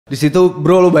Di situ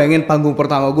bro, lu bayangin panggung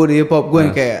pertama gue di hip hop, gue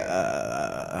yang kayak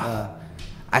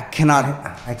I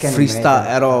can't freestyle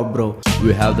at all, bro.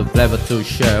 We have the flavor to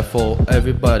share for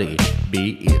everybody,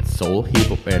 be it soul,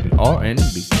 hip hop and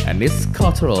R&B, and this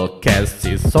cultural cast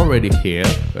is already here.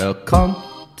 Welcome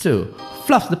to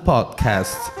Fluff the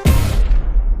Podcast.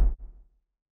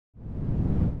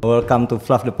 Welcome to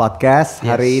Fluff the Podcast.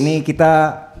 Yes. Hari ini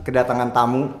kita kedatangan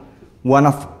tamu, one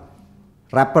of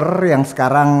rapper yang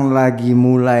sekarang lagi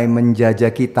mulai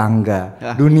menjajaki tangga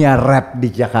dunia rap di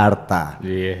Jakarta.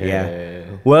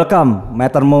 Welcome,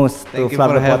 Mattermost to Thank you Fluff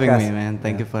for the having Podcast. me, man.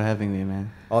 Thank you for having me, man.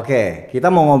 Oke,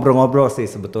 kita mau ngobrol-ngobrol sih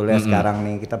sebetulnya sekarang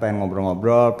nih. Kita pengen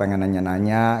ngobrol-ngobrol, pengen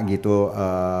nanya-nanya gitu.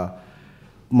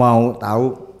 Mau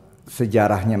tahu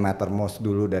sejarahnya Mattermost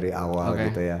dulu dari awal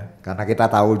gitu ya. Karena kita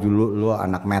tahu dulu lu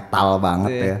anak metal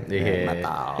banget ya.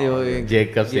 Metal.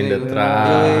 Jacobs in the Gini,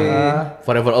 Trunk,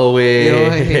 Forever Always.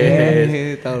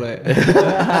 Tahu lah.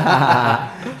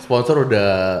 Sponsor udah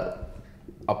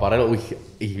aparel,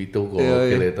 itu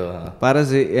gokil itu. Parah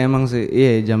sih, emang sih.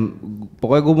 Iya,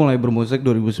 pokoknya gue mulai bermusik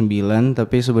 2009,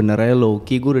 tapi sebenarnya low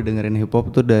key gue udah dengerin hip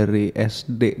hop tuh dari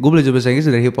SD. Gue belajar bahasa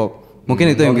Inggris dari hip hop.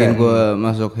 Mungkin itu yang bikin gue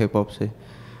masuk hip hop sih.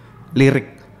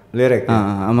 Lirik ya?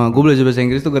 Sama gue belajar bahasa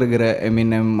Inggris tuh gara-gara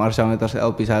Eminem Marshall Mathers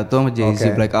LP1 sama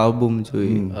Jay-Z Black Album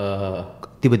cuy.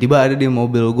 Tiba-tiba ada di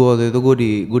mobil gue waktu itu,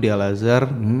 gue di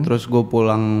Al-Azhar. Terus gue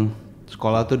pulang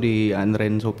sekolah tuh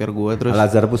dianterin sopir gue terus.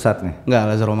 Al-Azhar Pusat nih? Enggak,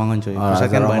 Al-Azhar Romangun cuy. Pusat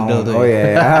kan bandel tuh. Oh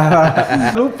iya.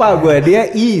 Lupa gue, dia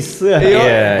Is.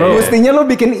 Iya. Mestinya lo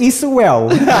bikin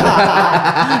Iswell.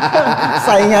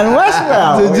 Saingan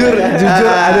Westwell. Jujur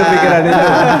ada pikiran itu.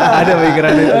 Ada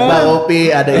pikiran itu. Bang Opi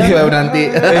ada isu nanti.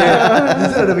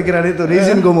 Jujur ada pikiran itu.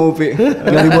 Izin gue mau UPI.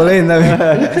 Gak dibolehin tapi.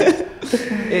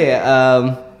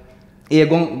 Iya,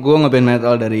 gue ngeband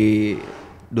metal dari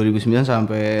 2009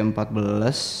 sampai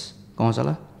 14 kalau nggak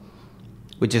salah.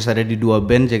 Which is ada di dua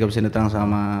band, Jacobs in the Trunk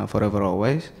sama Forever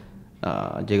Always.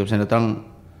 Jacobs in the Trunk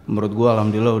menurut gue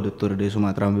alhamdulillah udah tour dari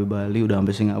Sumatera sampai Bali, udah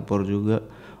sampai Singapura juga.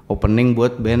 Opening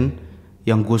buat band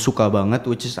yang gue suka banget,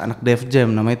 which is anak Def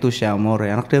Jam, namanya Tushy Amore,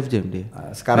 anak Def Jam dia.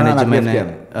 Sekarang anak Def Jam?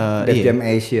 Def Iya. Jam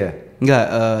Asia? Enggak,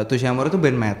 Tushy Amore itu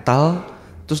band metal,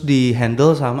 terus di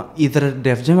handle sama either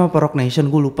Def Jam apa Rock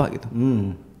Nation, gue lupa gitu.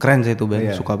 Keren sih itu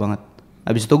band, suka banget.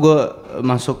 Abis itu gue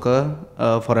masuk ke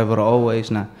Forever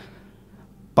Always. Nah,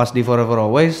 pas di Forever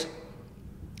Always,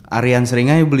 Aryan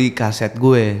Seringai beli kaset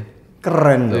gue.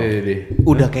 Keren tuh.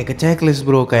 Udah kayak ke checklist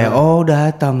bro, kayak udah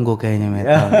hatam gue kayaknya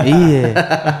metal. Iya,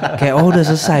 kayak udah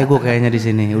selesai gue kayaknya di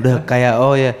sini. Udah kayak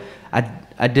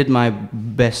I did my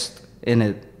best in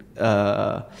it.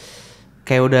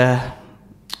 Kayak udah,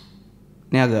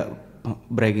 ini agak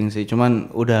bragging sih, cuman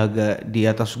udah agak di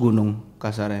atas gunung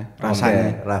kasarnya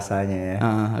rasanya. Rasanya ya.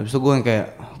 Habis itu gue yang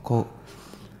kayak kok.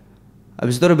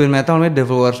 Habis itu ada band metal namanya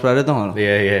Devil Wears Prada, tau gak lo?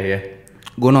 Iya.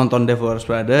 Gue nonton Devil Wears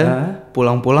Prada,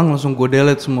 pulang-pulang langsung gue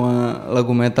delete semua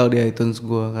lagu metal di iTunes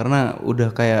gue karena udah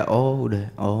kayak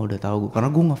udah tahu gue, karena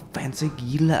gue ngefansnya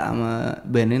gila sama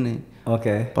band ini.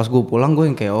 Oke. Pas gue pulang gue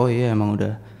yang kayak emang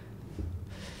udah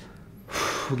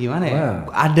gimana ya?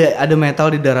 Ada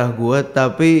metal di darah gue,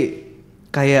 tapi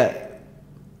kayak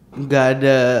nggak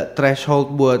ada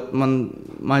threshold buat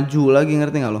maju lagi,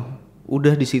 ngerti nggak lo?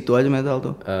 Udah di situ aja metal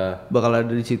tuh, bakal ada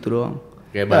di situ doang.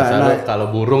 Kayak bahasa lu kalau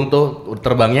burung tuh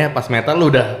terbangnya pas metal lu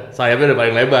udah sayapnya udah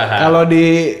paling lebar. Kalau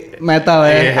di metal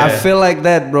ya, I feel like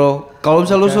that bro. Kalau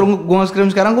misalnya lu suruh gua nge-scream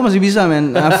sekarang gua masih bisa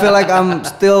man. I feel like I'm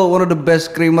still one of the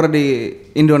best screamer di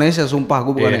Indonesia, sumpah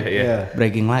gua bukan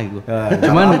bragging lagi gua.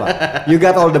 Cuman you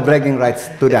got all the bragging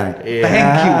rights tonight.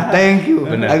 Thank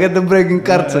you. Bener. I got the bragging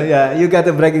card. You got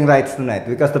the bragging rights tonight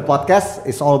because the podcast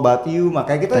is all about you.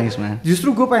 Makanya kita Thanks, man.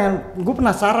 justru gue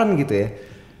penasaran gitu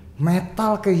ya.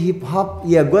 Metal ke hip hop,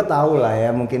 ya gue tahu lah ya,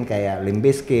 mungkin kayak Limp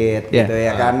Bizkit gitu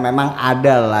ya kan. Memang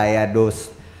ada lah ya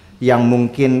yang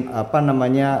mungkin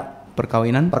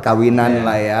perkawinan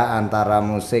lah ya antara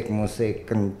musik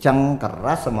kenceng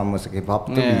keras sama musik hip hop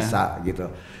tuh bisa gitu.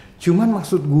 Cuman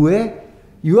maksud gue,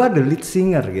 you are the lead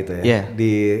singer gitu ya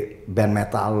di band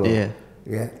metal lo. Ya,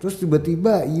 terus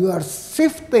tiba-tiba you are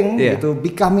shifting gitu,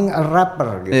 becoming a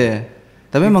rapper gitu.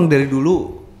 Tapi emang dari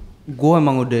dulu gue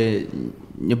emang udah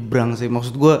nyebrang sih,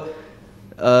 maksud gue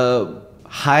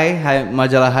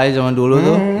majalah Hai zaman dulu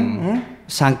tuh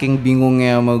saking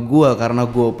bingungnya sama gue karena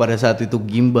gue pada saat itu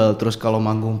gimbal, terus kalau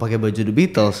manggung pakai baju The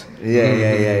Beatles.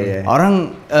 Iya.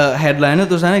 Orang headline-nya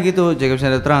tulisannya gitu, Jacobs in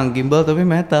the Trunk gimbal tapi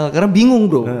metal, karena bingung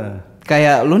bro.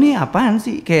 Kayak lu nih apaan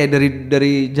sih? Kayak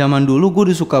dari zaman dulu gue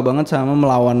udah suka banget sama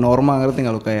melawan norma, ngerti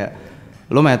nggak lu? Kayak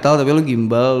lu metal tapi lu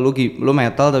gimbal, lu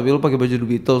metal tapi lu pakai baju The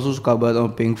Beatles, lu suka banget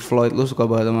sama Pink Floyd, lu suka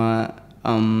banget sama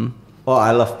Oh,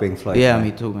 I love Pink Floyd. Yeah,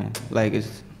 man. me too, man. Like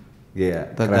it's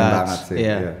Iya, the keren gods. banget sih.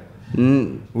 Yeah. Iya.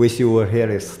 Wish You Were Here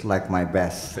is like my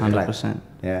best. 100%.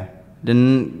 Ya.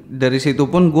 Dan dari situ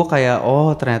pun gue kayak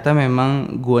oh ternyata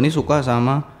memang gue nih suka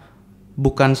sama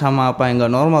bukan sama apa yang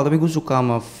nggak normal, tapi gue suka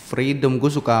sama freedom,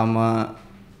 gue suka sama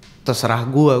terserah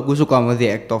gue suka sama the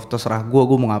act of terserah gue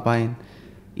mau ngapain.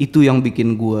 Itu yang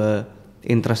bikin gue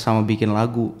interest sama bikin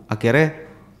lagu. Akhirnya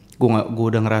gue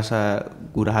udah ngerasa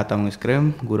gue udah hatam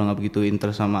nge-scream, gue udah nggak begitu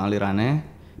interest sama alirannya.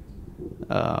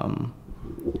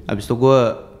 Abis itu gue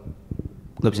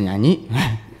nggak bisa nyanyi.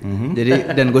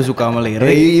 Jadi dan gue suka sama lirik.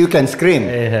 You can scream.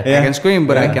 I can scream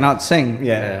but I cannot sing.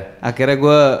 Yeah. Akhirnya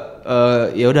gue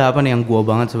ya udah apa nih yang gue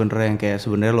banget sebenarnya yang kayak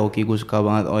sebenarnya low-key gue suka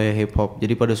banget oh ya hip hop.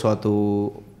 Jadi pada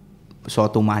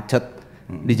suatu macet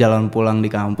di jalan pulang di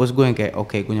kampus gue yang kayak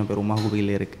oke, gue nyampe rumah gue bikin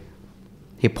lirik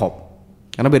hip hop.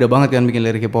 Karena beda banget kan bikin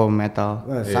lirik hip hop metal.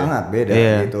 Sangat beda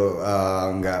gitu.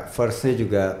 Enggak verse-nya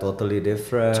juga totally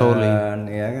different. Totally.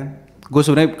 Iya kan? Gue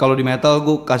sebenarnya kalau di metal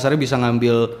gue kasarnya bisa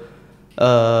ngambil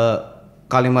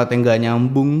kalimat yang gak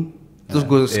nyambung terus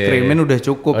gue screamin udah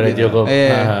cukup gitu.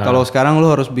 Kalau sekarang lu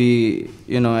harus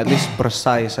at least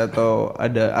precise atau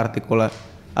ada artikulat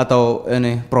atau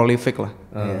ini prolific lah.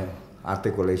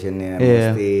 Articulationnya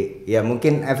mesti ya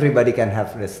mungkin everybody can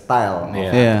have the style of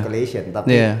articulation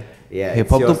tapi hip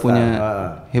hop tuh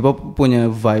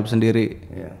punya vibe sendiri.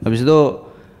 Habis itu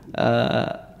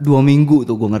 2 minggu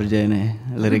tuh gue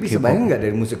ngerjainnya lirik hip hop. Bisa bayang nggak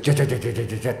dari musik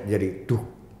jadi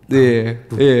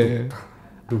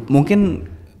Mungkin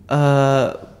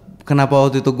kenapa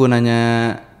waktu itu gue nanya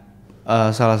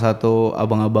salah satu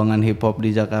abang-abangan hip hop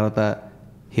di Jakarta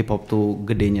hip hop tuh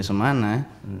gedenya semana?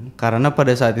 Karena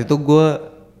pada saat itu gue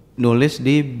nulis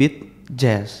di beat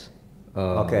jazz.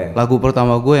 Oke. Lagu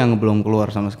pertama gue yang belum keluar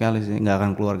sama sekali sih, nggak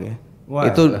akan keluar kayak.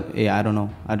 Itu I don't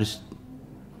know.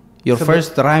 Your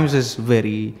first rhymes is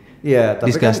very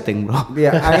disgusting, bro.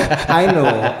 I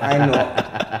know.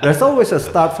 There's always a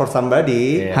start for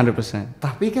somebody. 100%.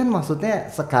 Tapi kan maksudnya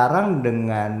sekarang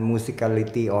dengan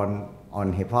musicality on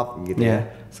hip hop gitu ya.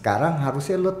 Sekarang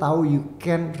harusnya lo tahu you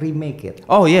can remake it.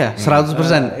 Oh iya, 100%.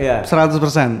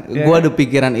 100%. Gue ada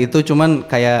pikiran itu, cuman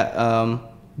kayak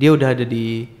dia udah ada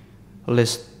di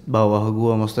list bawah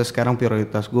gue. Maksudnya sekarang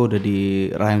prioritas gue udah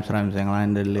di rhymes yang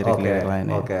lain, dari lirik-lirik lain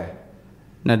ya.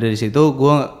 Nah dari situ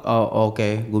gue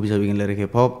gue bisa bikin lirik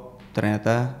hip hop.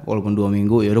 Ternyata walaupun 2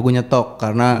 minggu ya udah gue nyetok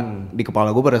karena di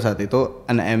kepala gue pada saat itu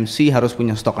an MC harus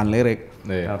punya stokan lirik.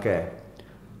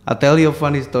 I'll tell you a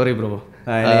funny story, bro.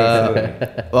 Nah, ini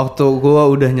waktu gue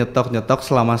udah nyetok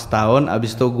selama setahun,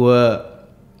 abis itu gue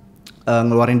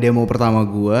ngeluarin demo pertama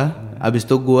gue, abis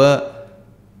itu gue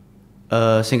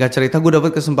singkat cerita gue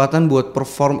dapet kesempatan buat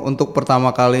perform untuk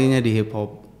pertama kalinya di hip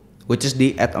hop, which is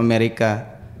di At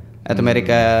America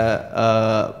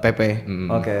PP.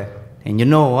 And you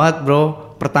know what,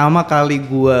 bro? Pertama kali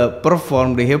gue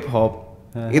perform di hip hop,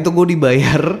 itu gue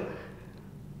dibayar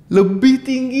lebih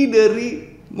tinggi dari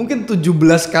mungkin 17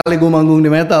 kali gue manggung di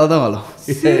metal, tau gak lo?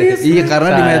 Serius? Iya,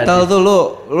 karena di metal tuh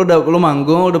lo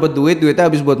manggung, lo dapet duitnya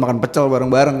habis buat makan pecel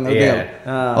bareng-bareng.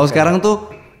 Oh sekarang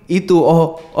tuh itu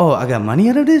agama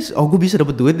nih ada deh. Oh gue bisa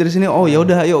dapet duit dari sini. Oh ya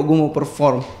udah, ayo gue mau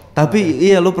perform. Tapi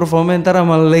iya lo performnya ntar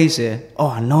sama Lace ya.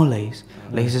 Oh I know Lace.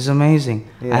 Lace is amazing.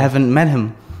 I haven't met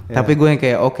him. Tapi gue yang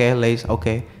kayak Lace,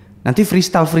 nanti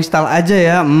freestyle aja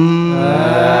ya.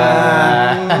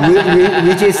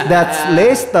 Which is that's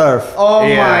Lace turf. Oh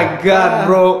my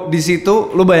god, bro. Di situ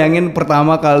lu bayangin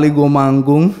pertama kali gue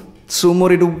manggung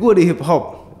seumur hidup gue di hip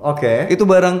hop. Itu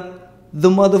bareng the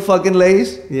motherfucking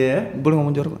Lace. Boleh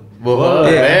ngomong jorok?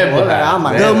 Boleh,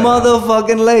 aman. The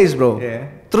motherfucking Lace, bro.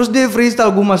 Terus dia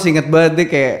freestyle, gue masih inget banget dia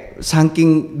kayak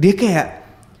saking dia kayak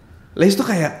Lace tuh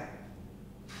kayak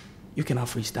you cannot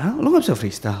freestyle, lo gak bisa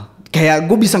freestyle. Kayak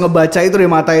gue bisa ngebaca itu dari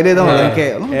matanya dia, tau gak?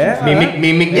 Kayak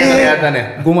mimiknya kelihatan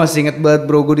ya. Gue masih inget banget,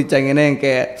 bro, gue dicenginnya yang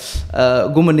kayak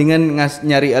gue mendingan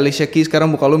nyari Alicia Keys, sekarang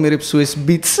muka lo mirip Swiss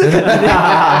Beats.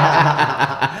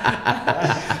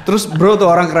 Terus bro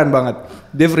tuh orang keren banget,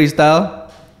 dia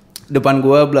freestyle depan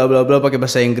gue bla bla bla pakai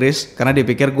bahasa Inggris karena dia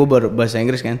pikir gue bahasa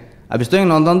Inggris kan. Abis itu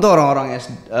yang nonton tuh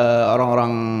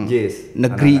orang-orang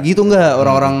negeri gitu nggak,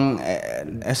 orang-orang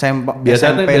SMP.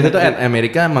 Biasa tuh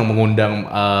Amerika emang mengundang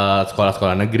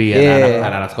sekolah-sekolah negeri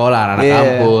anak-anak sekolah, anak-anak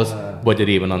kampus buat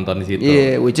jadi penonton di situ.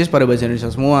 Which is pada bahasa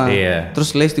Indonesia semua.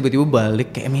 Terus Les tiba-tiba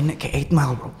balik kayak 8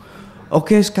 Mile, bro.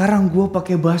 Oke, sekarang gue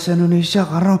pakai bahasa Indonesia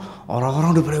karena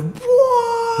orang-orang udah pada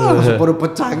langsung pada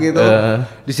pecah gitu.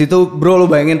 Di situ bro, lo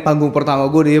bayangin panggung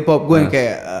pertama gue di hip hop, gue yang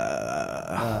kayak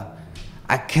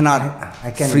I cannot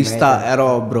freestyle at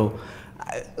all, bro.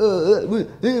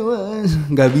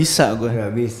 Gak bisa gue.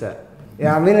 Gak bisa.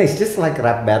 Ya, I mean it's just like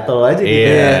rap battle aja gitu.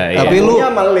 Iya, tapi lu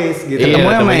sama Lace gitu. ketemu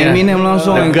sama ketemunya Eminem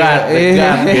langsung dekat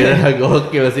gitu.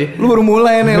 Gokil sih. Lu baru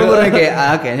mulai nih, lu baru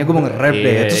kayak kayaknya gue mau nge-rap deh.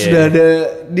 Iya, Terus iya. udah ada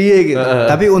dia gitu.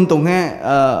 Tapi untungnya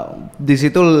di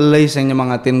situ Lace yang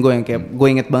nyemangatin gue, yang kayak gue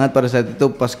inget banget pada saat itu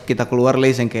pas kita keluar,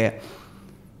 Lace yang kayak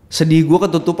sedih gue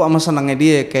ketutup sama senangnya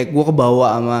dia, kayak gue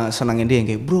kebawa sama senangnya dia yang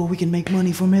kayak bro we can make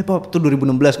money from hip hop. Itu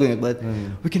 2016 gue inget banget.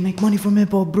 We can make money from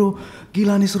hip hop bro,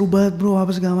 gila nih seru banget bro,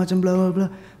 apa segala macam bla bla bla.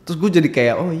 Terus gue jadi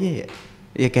kayak oh iya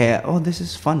ya kayak oh this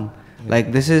is fun,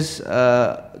 like this is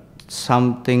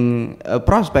something, a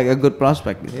prospect, a good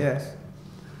prospect gitu. Yes.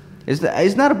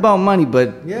 It's not about money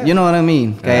but you know what I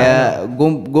mean. Kayak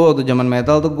gue waktu zaman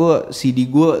metal tuh gue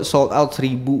CD gue sold out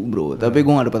 1000 bro, tapi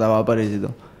gue gak dapet apa-apa dari situ.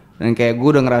 Dan kayak gue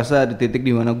udah ngerasa di titik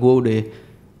dimana gue udah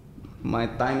my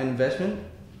time investment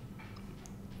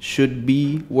should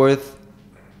be worth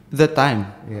the time.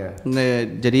 Iya.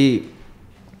 Nah, jadi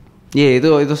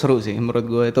itu seru sih menurut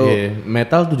gue itu. Iya,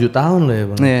 metal 7 tahun loh ya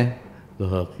bang. Iya.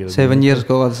 Gokil. 7 years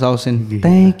kau kata Sausin.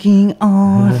 Taking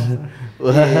on.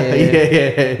 Wah,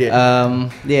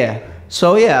 Yeah.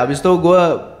 So abis itu gue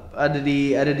ada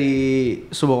di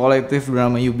sebuah kolektif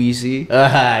bernama UBC.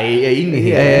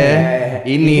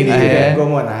 Ini dia. Gue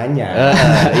mau nanya.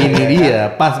 Ini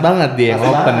dia, pas banget dia yang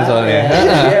open soalnya.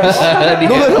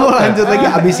 Gue baru mau lanjut lagi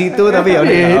abis itu tapi ya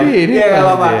udah. Ini Iya nggak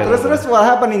apa-apa. dia. Terus what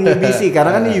happened in UBC?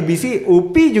 Karena kan di UBC,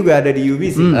 UPI juga ada di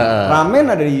UBC, Ramen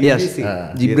ada di UBC.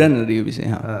 Yes. Gibran ada di UBC.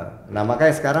 Ya. Nah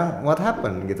makanya sekarang what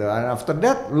happened gitu. And after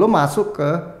that, lo masuk ke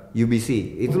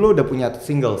UBC. Itu lo udah punya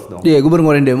singles dong. Iya, gue baru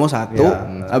ngeluarin demo satu.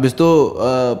 Iya. Abis itu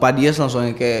Pak Dias langsung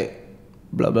kayak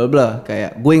bla bla bla.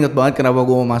 Kayak gue inget banget kenapa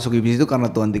gue mau masuk UBC itu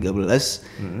karena Tuan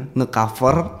 13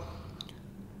 ngecover,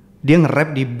 dia nge-rap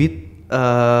di beat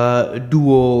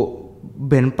duo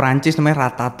band Prancis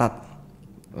namanya Ratatat.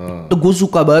 Tuh gue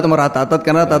suka banget sama Ratatat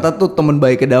karena Ratatat tuh temen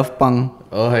baiknya Daft Punk.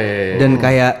 Oh iya. Dan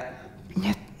kayak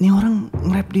nyet, nih orang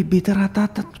nge-rap di beat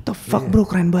Ratatat, what the fuck bro,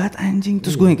 keren banget anjing.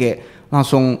 Terus gue kayak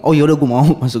langsung oh yaudah gue mau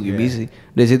masuk UBC.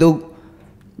 Dari situ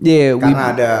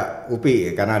Karena ada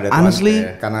UPI, karena ada honestly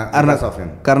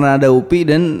karena ada UPI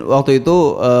dan waktu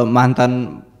itu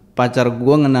mantan pacar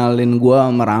gue ngenalin gue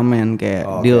sama Ramen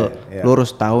kayak dia lu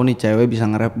harus tahu nih cewek bisa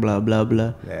nge-rap bla bla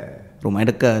bla.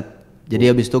 Rumahnya deket. Jadi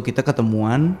abis itu kita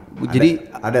ketemuan. Jadi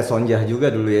ada Sonjah juga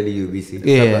dulu ya di UBC.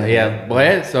 Iya,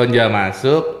 pokoknya Sonja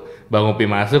masuk, Bang Upi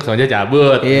masuk, Sonja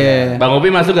cabut. Iya. Bang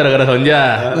Upi masuk gara-gara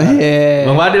Sonja.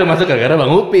 Bang Fadil masuk gara-gara Bang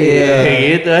Upi.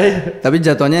 Gitu aja. Tapi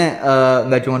jatuhnya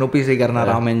nggak cuma UPI sih karena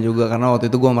Ramen juga, karena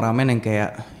waktu itu gue sama Ramen yang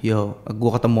kayak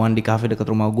gue ketemuan di cafe deket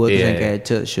rumah gue terus yang kayak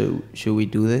should we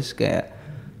do this, kayak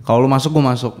kalau lu masuk gue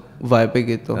masuk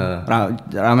vibe gitu.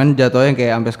 Ramen jatuhnya yang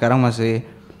kayak sampai sekarang masih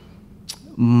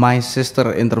my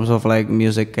sister in terms of like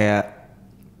music, kayak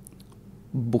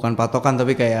bukan patokan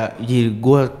tapi kayak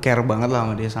gue care banget lah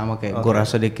sama dia, sama kayak gue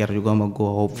rasa dia care juga sama gue,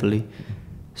 hopefully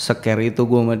se-care itu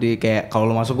gue sama dia, kayak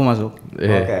kalau lu masuk gue masuk.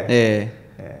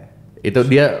 Itu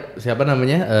dia siapa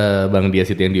namanya, Bang Dias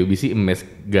itu yang di UBC, emes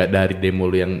gak dari demo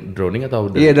lu yang Drowning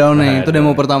atau udah? Iya Drowning, itu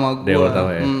demo pertama gue. Demo pertama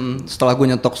ya. Setelah gue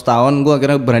nyetok setahun, gue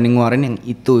akhirnya berani ngeluarin yang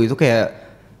itu kayak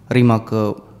rima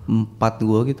ke-4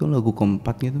 gue gitu, lagu ke-4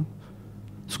 gitu.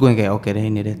 Terus gue yang kayak oke deh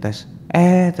ini deh tes.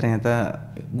 Ternyata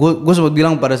gue sempat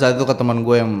bilang pada saat itu ke teman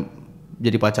gue yang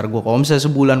jadi pacar gue, kalau misalnya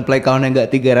sebulan play count-nya nggak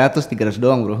 300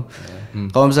 doang bro.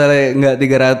 Kalau misalnya nggak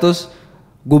 300,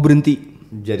 gue berhenti.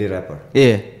 Jadi rapper.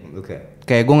 Iya. Oke.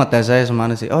 Kayak gue ngetes aja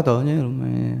semana sih. Oh taunya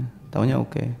lumayan. Taunya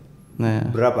oke.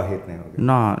 Nah. Berapa hitnya?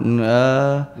 Nah,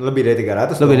 lebih dari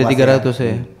 300. lebih dari 300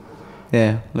 ya.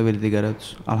 Ya, lebih dari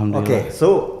 300. Alhamdulillah. Oke, so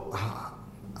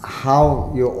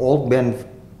how your old band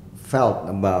felt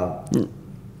about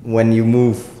when you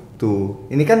move to,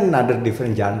 ini kan another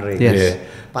different genre. Yes. Gitu.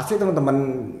 Pasti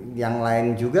teman-teman yang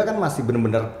lain juga kan masih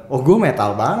bener-bener gue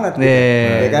metal banget gitu.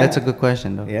 Yeah, Ya kan? that's a good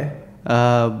question though. Yeah.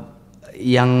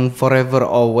 Yang Forever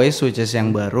Always, which is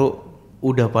yang baru,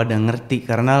 udah pada ngerti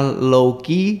karena low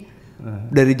key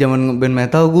dari zaman band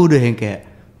metal gue udah yang kayak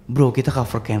bro kita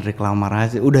cover Kendrick Lamar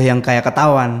aja, udah yang kayak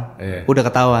ketahuan. Udah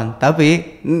ketahuan.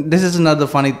 Tapi this is another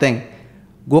funny thing.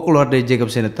 Gue keluar dari Jacob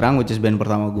Sinetrang, which is band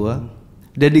pertama gue,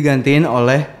 dia digantiin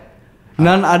oleh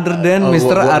none other than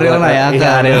Mr. Ariel Nayaka. Iya,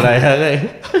 Ariel Nayaka.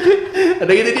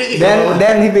 Ada gitu dia.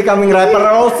 Then he becoming rapper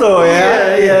also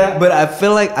ya. Yeah. But I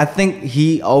think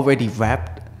he already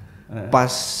rapped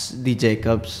pas di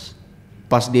Jacobs.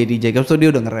 Pas dia di Jacobs tuh dia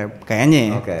udah nge-rap kayaknya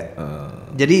ya. Oke.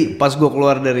 Jadi pas gue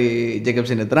keluar dari Jacob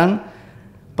Sinetrang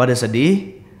pada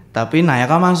sedih, tapi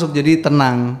Nayaka masuk jadi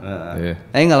tenang.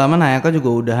 Tapi nggak lama Nayaka juga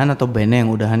udahan atau bandnya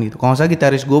yang udahan gitu. Kalau nggak salah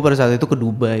gitaris gue pada saat itu ke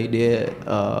Dubai, dia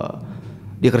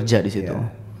kerja di situ.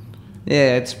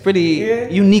 Yeah, it's pretty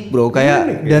unique bro.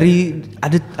 Kayak dari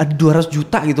ada 200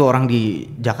 juta gitu orang di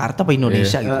Jakarta apa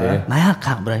Indonesia gitu.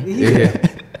 Nayaka, bro.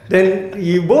 Then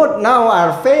you both now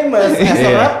are famous as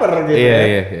a rapper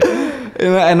gitu.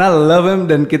 And I love him,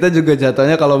 dan kita juga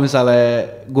jatuhnya kalau misalnya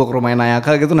gue ke rumah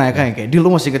Nayaka gitu, Nayaka yang kayak, "Di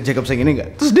lu masih inget Jacob Seng ini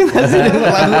gak?" Terus dia ngasih denger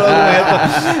lagu metal.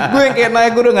 Gue yang kayak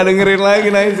naik, gue udah gak dengerin lagi,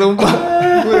 naik sumpah.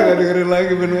 Gue gak dengerin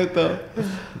lagi band metal.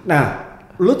 Nah,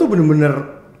 lu tuh bener-bener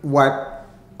wipe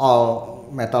all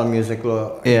metal music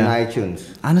lo in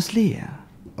iTunes. Honestly ya.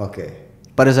 Oke.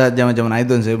 Pada saat zaman-zaman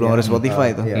iTunes ya, belum ada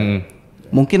Spotify itu.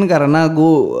 Mungkin karena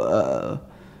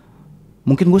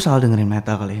mungkin gue salah dengerin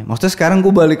metal kali ya. Maksudnya sekarang gue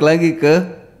balik lagi ke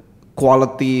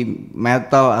quality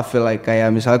metal. I feel like kayak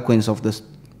misalnya Queens of the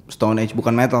Stone Age,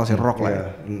 bukan metal sih, rock lah ya.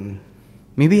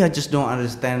 Maybe I just don't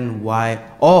understand why.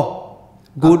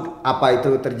 Good. Apa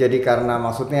itu terjadi karena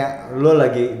maksudnya lo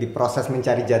lagi di proses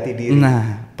mencari jati diri?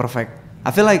 Nah, perfect.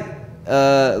 I feel like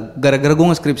gara-gara gue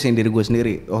nge-skripsiin diri gue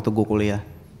sendiri waktu gue kuliah.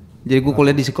 Jadi gue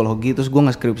kuliah di psikologi, terus gue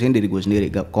nge-skripsiin diri gue sendiri,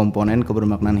 komponen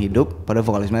kebermaknaan hidup pada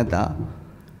vokalis metal.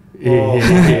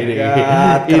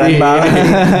 Keren banget.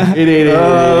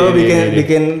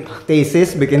 Bikin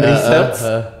tesis, bikin research.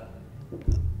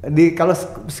 Kalau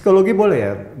psikologi boleh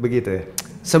ya begitu ya?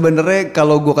 Sebenarnya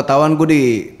kalau gue ketahuan gue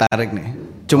ditarik nih.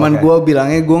 Cuman gue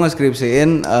bilangnya gue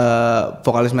nge-skripsiin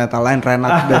vokalis metal lain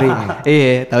Renat dari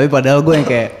tapi padahal gue yang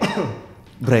kayak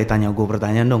Bray tanya gue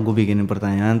pertanyaan dong, gue bikinin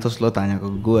pertanyaan terus lo tanya ke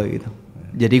gue gitu.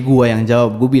 Jadi gue yang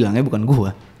jawab, gue bilangnya bukan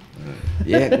gue.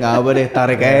 Ya nggak apa deh,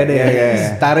 tarik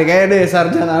aja deh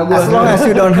sarjana gue. As long as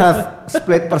you don't have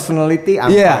split personality, I'm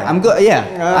fine. I'm good.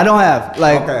 I don't have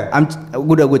like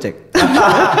gue cek.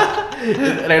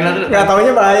 Renat nggak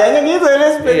taunya bahayanya gitu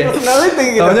ya, split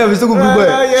personality gitu. Taunya abis itu gue berubah.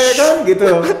 Iya kan gitu.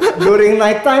 During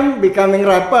night time becoming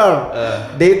rapper,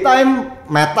 daytime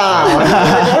metal.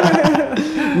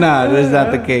 Nah, that's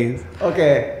not the case.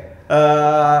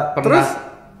 Terus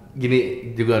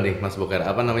gini juga nih Mas Boker,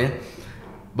 apa namanya?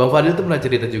 Bang Fadil tuh pernah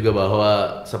cerita juga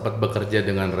bahwa sempat bekerja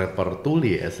dengan rapper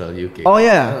Tuli asal UK. Oh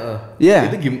iya.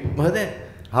 Itu maksudnya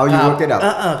how you work it out?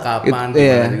 Kapan?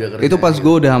 Juga itu pas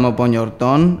gue udah sama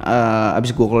Ponyorton,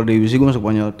 abis gue keluar dari UBC gue masuk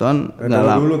Ponyorton.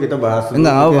 Dulu kita bahas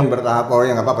mungkin bertahap,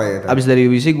 nggak apa-apa ya. Abis dari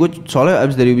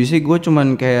UBC gue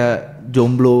cuman kayak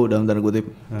jomblo dalam tanda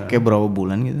kutip, kayak berapa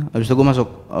bulan gitu. Abis itu gue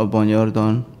masuk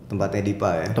Ponyorton. Tempatnya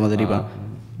Dipa ya.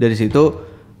 Dari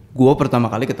situ gue pertama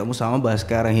kali ketemu sama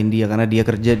Bhaskara Hindia karena dia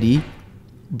kerja di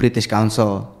British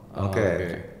Council.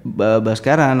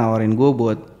 Bhaskara nawarin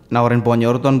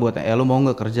Ponyorton buat lu mau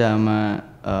nggak kerja sama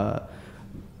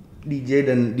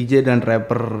DJ dan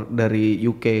rapper dari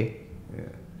UK.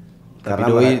 Karena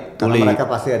mereka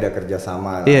pasti ada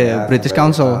kerjasama. British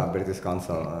Council. British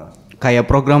Council.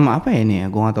 Kayak program apa ya ini ya?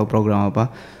 Gue nggak tahu program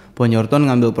apa. Ponyorton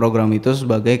ngambil program itu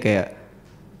sebagai kayak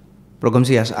program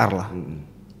CSR lah.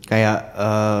 Kayak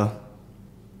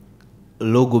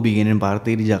lo gue bikinin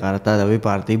party di Jakarta tapi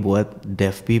party buat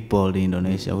deaf people di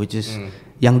Indonesia, which is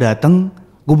yang datang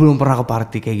gue belum pernah ke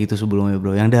party kayak gitu sebelumnya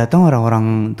bro. Yang datang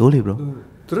orang-orang tuli bro.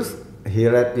 Terus he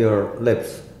read your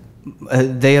lips.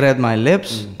 They read my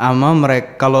lips. Ama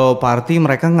mereka kalau party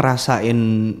mereka ngerasain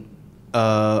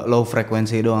low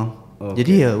frequency doang.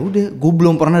 Jadi ya udah, gue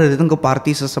belum pernah datang ke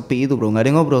party sesepi itu bro, nggak ada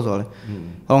yang ngobrol soalnya.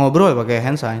 Kalau ngobrol ya pakai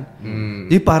hand sign.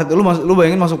 Jadi party lu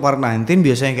bayangin masuk part 19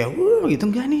 biasanya kayak, gitu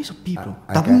enggak nih sepi bro.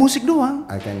 Tapi musik doang.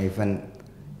 I can even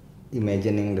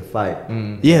imagining the vibe.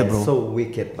 Yeah bro. So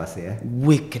wicked pasti ya.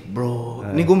 Wicked bro.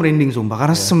 Ini gue merinding sumpah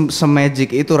karena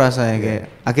se-magic itu rasanya kayak.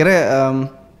 Akhirnya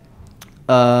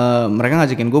mereka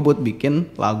ngajakin gue buat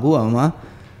bikin lagu sama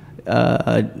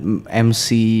MC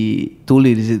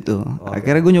Tuli di situ.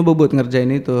 Akhirnya gue nyoba buat ngerjain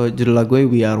itu. Judul lagu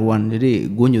We Are One. Jadi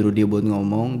gue nyuruh dia buat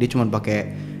ngomong. Dia cuma pakai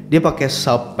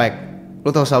sub pack. Lo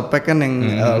tau sub pack kan yang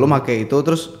lo pakai itu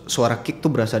terus suara kick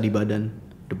tuh berasa di badan.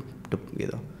 Dep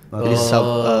gitu. Jadi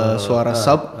suara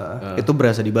sub itu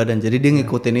berasa di badan. Jadi dia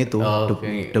ngikutin itu.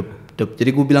 Dep. Jadi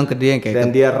gue bilang ke dia yang kayak. Dan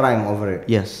dia rhyme over it.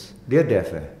 Yes. Dia deaf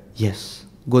ya. Yes.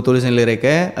 Gue tulisin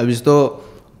liriknya. Abis itu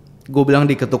gue bilang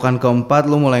di ketukan keempat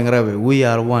lu mulai nge-rap ya, We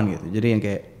Are One gitu. Jadi yang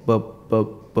kayak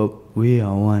We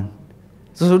Are One.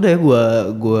 Terus udah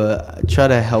gue try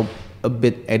to help a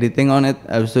bit editing on it.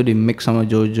 Abis itu di mix sama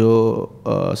Jojo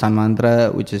San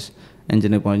Mantra, which is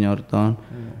engineer Ponyorton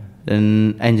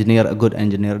dan a good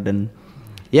engineer. Dan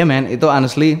yeah man, itu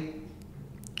honestly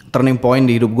turning point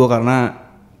di hidup gue karena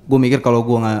gue mikir kalau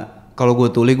gue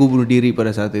tuli gue bunuh diri pada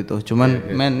saat itu.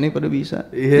 Cuman man ini pada bisa.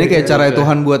 Ini kayak cara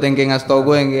Tuhan buat yang kayak ngasih tau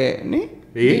gue yang kayak nih.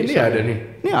 Ini ada nih.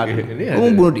 Ini ada. Gue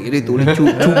mau bunuh diri tuli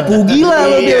cupu gila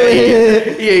lo dia.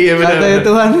 Iya benar. Kata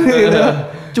Tuhan gitu.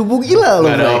 Cupu gila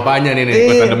loh. Gak ada apanya nih,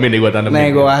 gue tandemin. Nih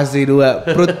gue kasih 2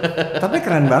 perut. Tapi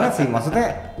keren banget sih,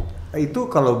 maksudnya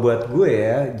itu kalau buat gue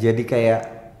ya, jadi kayak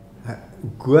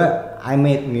gue I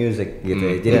made music gitu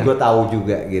ya, jadi gue tahu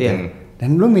juga gitu.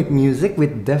 Dan lu made music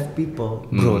with deaf people,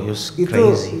 Bro, itu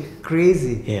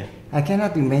crazy. Yeah. I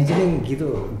cannot imagine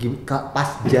gitu,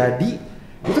 pas jadi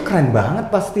itu keren banget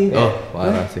pasti. Oh,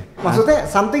 parah sih. Maksudnya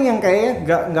something yang kayaknya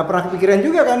nggak pernah kepikiran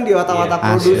juga kan di otak-otak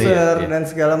produser dan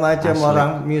segala macam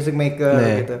orang music maker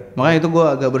gitu. Makanya itu gue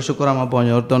agak bersyukur sama Paul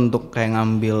Newton untuk kayak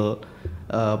ngambil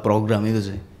program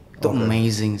itu sih. Itu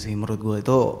amazing sih menurut gue,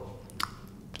 itu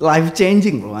life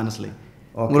changing bro, honestly.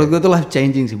 Menurut gue itu life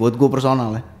changing sih buat gue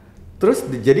personal ya. Terus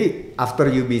jadi after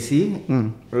UBC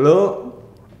lo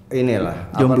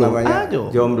inilah Jomblo. apa namanya?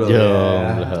 Jomblo.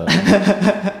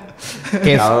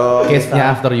 Case-nya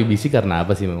after UBC karena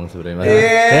apa sih memang sebenarnya?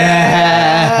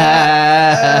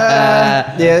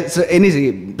 Ya ini sih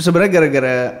sebenarnya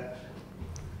gara-gara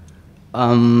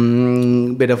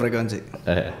beda frekuensi.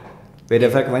 Beda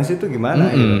frekuensi itu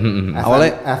gimana?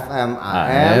 Awalnya FM,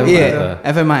 AM. Iya,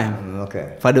 FM AM.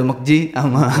 Oke. Fado Mekji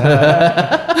sama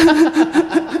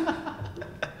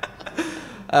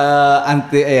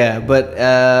but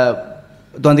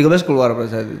 2013 keluar pada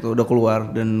saat itu, udah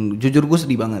keluar dan jujur gue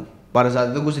sedih banget. Pada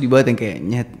saat itu gue sedih banget yang kayak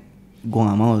nyet, gue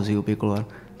nggak mau sih Upi keluar.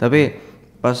 Tapi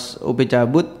pas Upi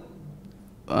cabut,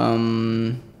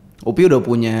 Upi udah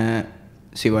punya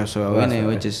si Waswa ini,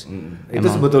 which is itu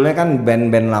sebetulnya kan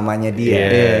band-band lamanya dia,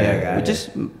 ya kan? Which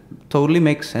is totally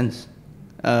makes sense.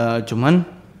 Cuman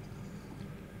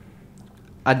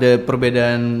ada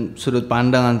perbedaan sudut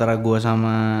pandang antara gue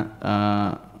sama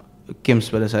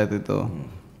Kims pada saat itu.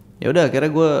 Ya udah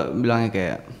akhirnya gue bilangnya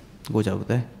kayak gue cabut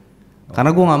ya.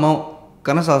 Karena gue nggak mau,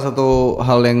 karena salah satu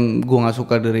hal yang gue nggak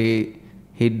suka dari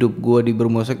hidup gue di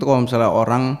bermusik tuh kalau misalnya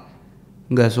orang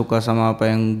nggak suka sama apa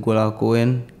yang gue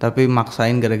lakuin tapi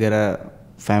maksain gara-gara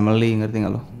family, ngerti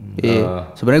nggak lo?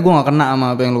 Iya. Sebenarnya gue nggak kena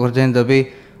sama apa yang lo kerjain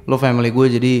tapi lo family gue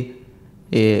jadi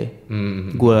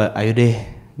gue ayo deh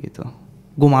gitu.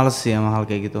 Gue males sih sama hal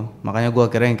kayak gitu, makanya gue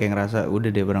akhirnya yang kayak ngerasa udah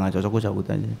deh barang gak cocok gue cabut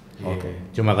aja.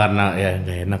 Cuma karena ya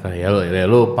nggak enak lah ya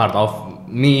lo part of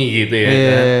me gitu ya.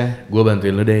 Gue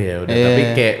bantuin lo deh ya udah.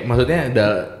 Tapi kayak maksudnya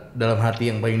dalam hati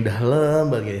yang paling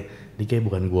dalam kayak ini kayak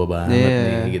bukan gue banget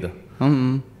nih gitu.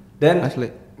 Dan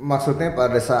asli. Maksudnya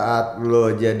pada saat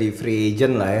lo jadi free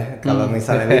agent lah ya, kalau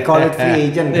misalnya we call it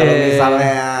free agent, kalau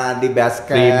misalnya di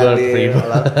basket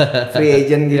free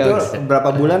agent gitu, berapa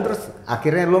bulan terus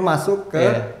akhirnya lo masuk ke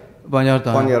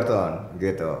Ponyorton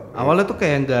gitu. Awalnya tuh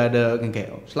kayak nggak ada yang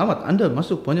kayak selamat Anda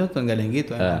masuk Ponyorton, nggak ada yang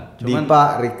gitu. Cuman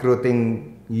Dipa recruiting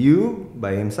you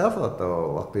by himself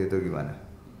atau waktu itu gimana?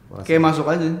 Kayak masuk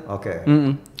aja. Oke.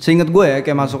 Seinget gue ya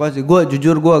kayak masuk aja. Gue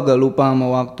jujur gue agak lupa sama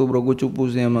waktu bro, gue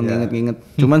cupu sih emang inget-inget.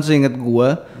 Cuman seinget gue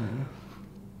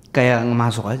kayak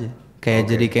masuk aja. Kayak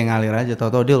jadi kayak ngalir aja.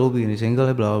 Tahu-tahu dia lu bikin single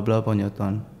ya bla bla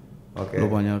Ponyorton. Lu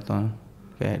Ponyorton.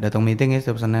 Kayak datang meeting ya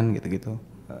setiap Senin gitu-gitu.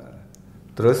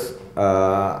 Terus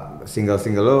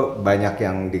single-single lo banyak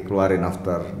yang dikeluarin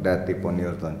after that di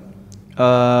Ponyorton.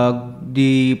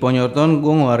 Di Ponyorton gue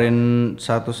ngeluarin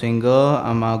satu single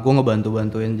sama gue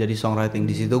ngebantu-bantuin jadi songwriting.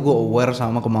 Di situ gue aware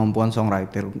sama kemampuan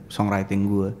songwriting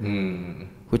gue,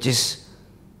 which is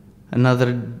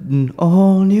another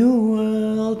all new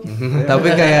world. Tapi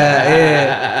kayak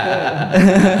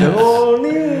the whole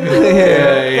new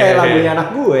world. Kayak lagunya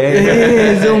anak gue.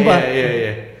 Sumpah.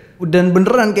 Dan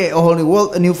beneran kayak a whole new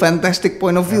world, a new fantastic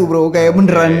point of view bro. Kayak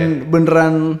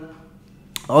beneran.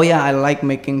 Oh yeah, I like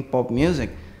making pop music,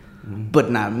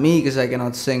 but not me because I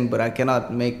cannot sing, but I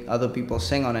cannot make other people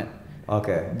sing on it.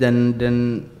 Oke. Dan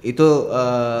itu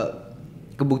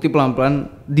kebukti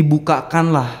pelan-pelan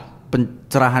dibukakan lah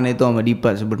pencerahan itu sama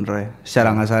Dipa sebenarnya,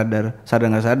 secara nggak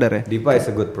sadar ya. Dipa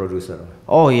is a good producer.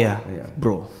 Oh iya,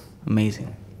 bro, amazing.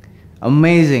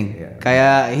 Yeah.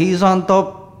 Kayak he's on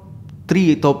top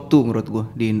 3, top 2 menurut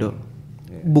gua di Indo.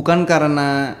 Bukan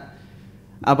karena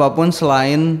apapun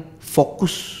selain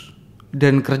fokus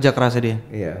dan kerja kerasnya dia.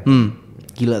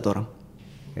 Gila tuh orang.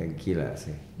 Ya, gila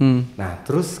sih. Nah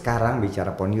terus sekarang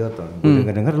bicara Ponyorton, gue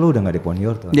denger lu udah nggak di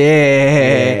Ponyorton.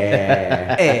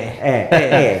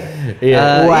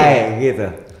 Why gitu?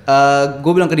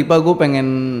 Gue bilang ke Dipa gue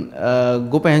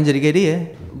pengen jadi kayak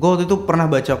dia. Gue waktu itu pernah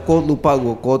baca quote, lupa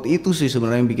gue quote itu sih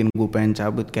sebenarnya yang bikin gue pengen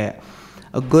cabut, kayak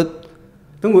a good.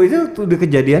 Tunggu, itu udah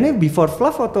kejadiannya before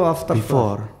Fluff atau after?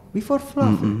 Before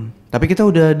Fluff. Tapi kita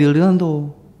udah deal-dealan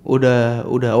tuh. Udah.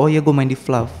 Oh iya gue main di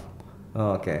Fluff.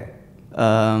 Oke.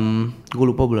 Gue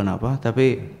lupa bulan apa.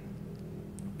 Tapi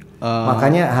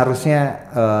makanya harusnya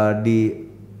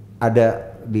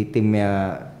ada di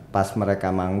timnya pas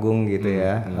mereka manggung gitu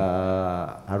ya,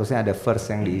 harusnya ada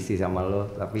verse yang diisi sama lo,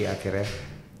 tapi akhirnya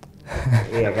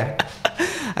iya kan?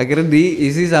 Akhirnya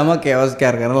diisi sama Chaos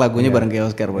Care karena lagunya bareng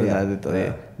Chaos Care pada saat itu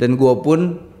ya. Dan gue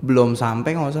pun belum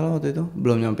sampai kalau nggak salah waktu itu,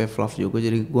 belum nyampe Fluff juga,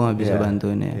 jadi gue nggak bisa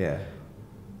bantuin ya.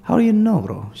 How do you know,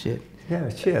 bro? Shit. Yeah,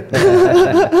 shit.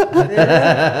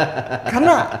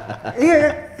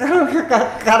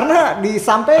 karena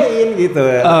disampaikan gitu.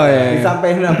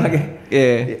 Disampaikan sama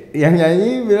yang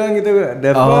nyanyi bilang gitu,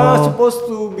 the first supposed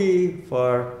to be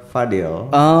for Fadil.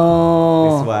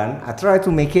 This one, I try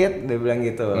to make it, dia bilang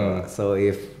gitu. So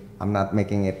if I'm not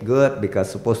making it good because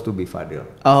supposed to be Fadil.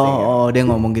 Dia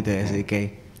ngomong gitu ya si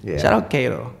Kay. Shout out Kay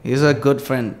loh, he's a good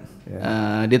friend.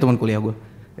 Dia teman kuliah gue.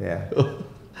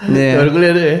 Teman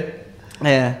kuliah deh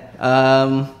ya.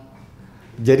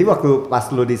 Jadi waktu pas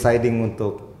lo deciding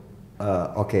untuk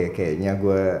kayaknya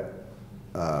gue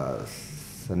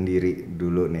sendiri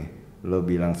dulu nih, lo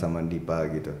bilang sama Dipa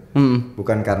gitu.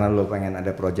 Bukan karena lo pengen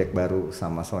ada project baru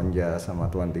sama Sonja,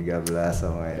 sama Tuan 13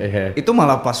 sama Itu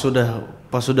malah pas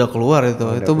sudah keluar itu.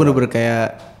 Itu bener-bener kayak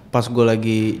pas gue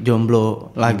lagi jomblo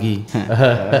lagi.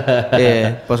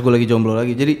 Pas gue lagi jomblo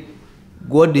lagi. Jadi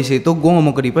gue di situ gue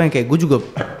ngomong ke Dipa yang kayak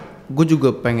gue juga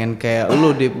pengen kayak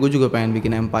lu Dip, gue juga pengen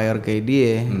bikin empire kayak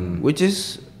dia. Which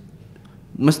is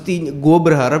mesti gue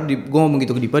berharap gue ngomong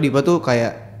gitu ke Dipa tuh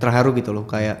kayak terharu gitu loh,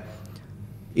 kayak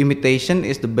imitation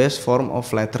is the best form of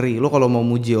flattery. Lo kalau mau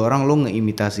muji orang lo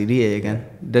ngeimitasi dia ya kan.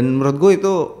 Dan menurut gue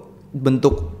itu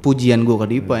bentuk pujian gue ke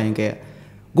Dipa yang kayak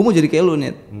gue mau jadi kayak lo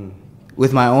Net,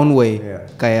 with my own way.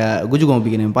 Kayak gue juga mau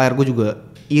bikin empire, gue juga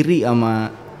iri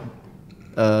sama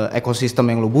ekosistem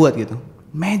yang lo buat gitu.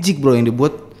 Magic bro yang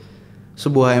dibuat,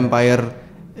 sebuah empire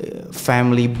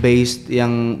family based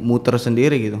yang muter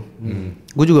sendiri gitu.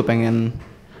 Gue juga pengen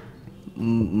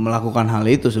melakukan hal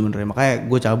itu sebenarnya, makanya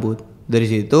gue cabut dari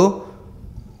situ.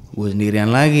 Gue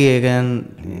sendirian lagi ya kan.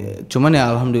 Cuman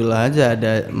ya alhamdulillah aja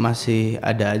masih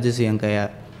ada aja sih yang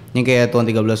kayak Tuan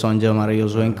 13 Sonja, Mario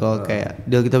Swinkle, kayak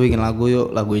Del kita bikin lagu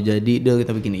yuk, lagu jadi Del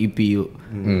kita bikin EP yuk.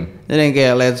 Dan yang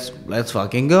kayak let's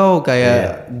fucking go,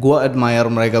 kayak gue admire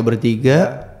mereka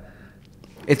bertiga.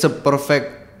 It's a perfect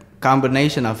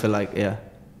combination I feel like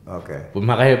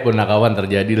Makanya punakawan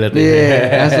terjadi lah tuh.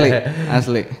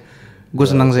 Asli. Gue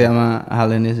senang sih sama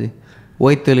hal ini sih.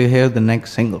 Wait till you hear the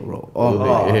next single bro.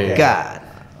 God.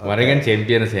 Kemarin kan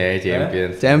Champions.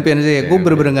 Sih. Gue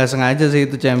bener-bener gak sengaja sih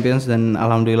itu Champions, dan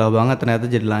alhamdulillah banget ternyata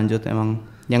jadi lanjut. Emang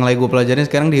yang lagi gue pelajarin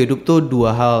sekarang di hidup tuh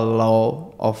dua hal,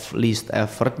 law of least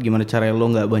effort, gimana caranya lo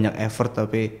gak banyak effort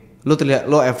tapi lo terlihat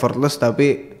lo effortless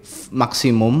tapi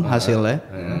maksimum hasilnya,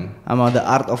 sama the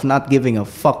art of not giving a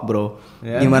fuck bro.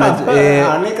 Gimana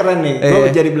ini keren nih, gue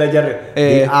jadi belajar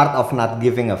the art of not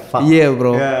giving a fuck.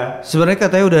 Bro. Sebenarnya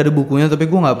katanya udah ada bukunya tapi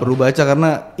gue nggak perlu baca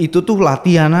karena itu tuh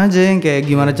latihan aja yang kayak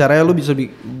gimana caranya lo bisa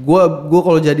gue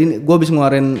kalau jadi gue bisa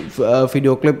ngeluarin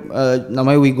video klip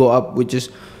namanya We Go Up, which is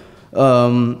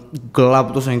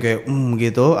gelap terus yang kayak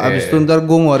gitu. Abis itu ntar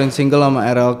gue ngeluarin single sama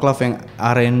RL Club yang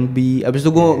R&B. Abis itu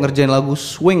gue ngerjain lagu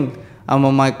swing sama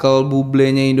Michael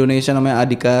Bublé-nya Indonesia namanya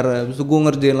Adhikara. Abis itu gue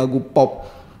ngerjain lagu pop,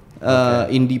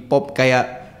 indie pop,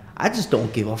 kayak I just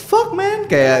don't give a fuck man.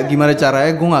 Kayak gimana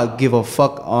caranya gue gak give a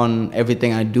fuck on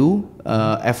everything I do.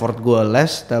 Effort gue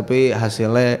less tapi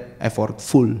hasilnya effort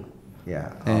full.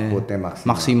 Outputnya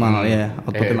maksimal.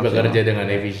 Outputnya bekerja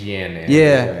dengan efisien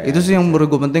itu sih yang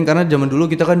menurut gue penting, karena zaman dulu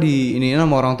kita kan di ini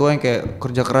sama orang tua yang kayak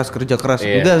kerja keras.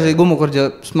 Udah sih gue mau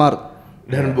kerja smart.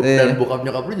 Dan bokap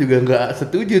nyokap lu juga nggak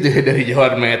setuju tuh dari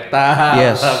Jawan Metal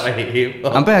sampai hip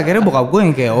hop. Sampai akhirnya bokap gue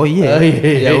yang kayak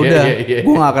ya udah,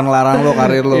 gue nggak akan larang lo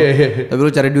karir lo, tapi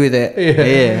lo cari duit ya.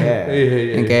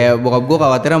 Yang kayak bokap gue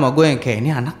khawatir sama gue yang kayak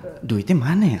ini anak duitnya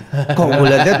mana ya? Kok gue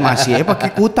liat masih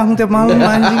pakai kutang tiap malam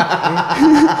anjing.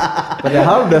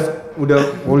 Padahal udah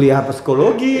kuliah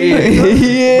psikologi.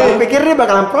 Baru pikir dia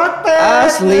bakalan praktek.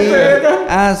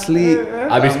 Asli.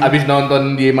 Abis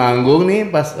nonton di manggung nih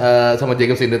pas sama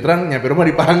Jacob Sindetrang nyampe rumah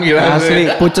dipanggil. Asli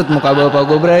pucet muka bapak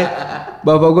gue bray.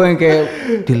 Bapak gue yang kayak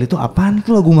Dil itu apaan, itu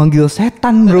lagu manggil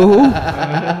setan bro.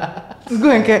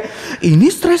 Gue yang kayak ini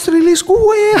stress release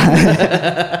gue.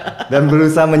 Dan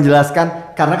berusaha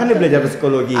menjelaskan karena kan dia belajar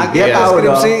psikologi. Dia tahu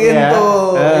skripsiin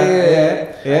tuh.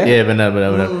 Iya benar.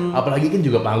 Apalagi kan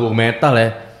juga panggung metal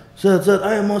ya. Set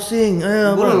ayo mau sing,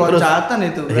 ayo. Gue loncatan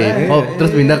itu. Hip hop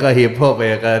terus pindah ke hip hop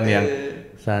ya kan yang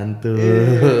santuy.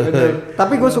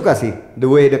 Tapi gue suka sih the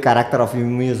way the character of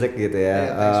music gitu ya.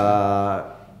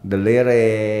 The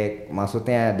lyric,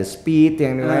 maksudnya the speed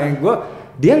yang dimainin.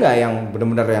 Dia nggak yang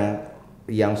benar-benar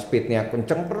yang speednya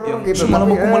kenceng gitu. Malam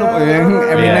yang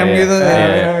Eminem gitu.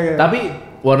 Tapi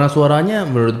warna suaranya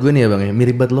menurut gue nih ya bang ya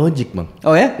mirip banget Logic bang.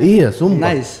 Oh ya? Iya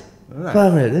sumpah. Nice.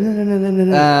 Paham ya?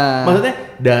 Maksudnya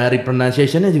dari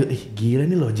pronunciation-nya juga, gila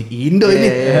nih Logic Indo ini.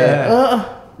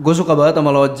 Gue suka banget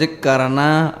sama Logic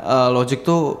karena Logic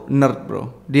tuh nerd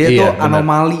bro. Dia Iya, tuh bener.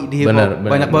 anomali di hip hop. Bener,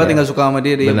 Banyak banget yang gak suka sama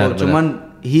dia di hip hop. Bener. Cuman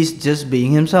he's just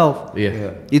being himself.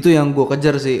 Iya. Itu yang gue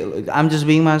kejar sih. I'm just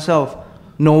being myself.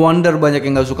 No wonder banyak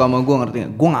yang gak suka sama gue, ngerti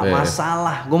gak? Gue gak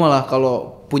masalah. Gue malah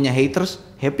kalau punya haters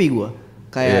happy gue.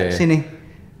 Kayak sini.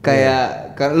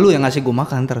 Kayak lu yang ngasih gue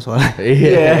makan ntar soalnya.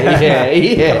 Iya.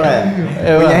 Keren.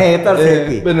 Punya haters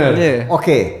happy. Bener.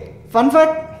 Oke, fun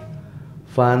fact.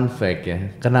 Fun fact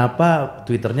ya, kenapa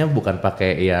Twitternya bukan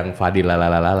pakai yang Fadil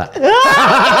lalalala?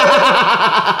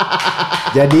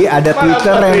 Jadi ada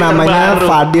Twitter yang namanya baru?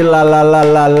 Fadil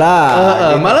lalalala.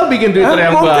 Malah bikin Twitter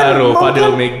yang baru,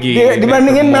 Fadil Megi.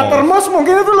 Dibandingin Mattermost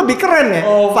mungkin itu lebih keren ya.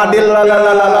 Fadil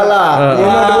lalalala. You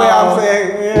know the way I'm saying.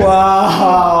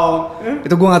 Wow.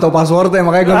 Itu gue gak tahu passwordnya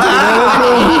makanya gue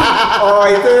Oh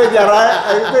itu cara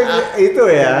itu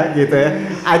ya gitu ya.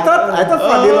 I thought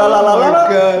Fadil lalalala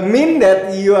mean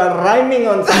that you are rhyming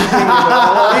on something.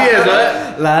 Iya soalnya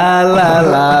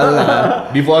la.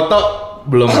 di foto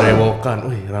belum rewokan,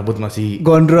 wih rambut masih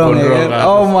Gondrong ya kan?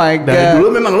 Oh my god. Dari dulu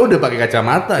memang lu udah pakai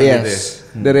kacamata gitu ya.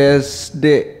 Dari SD,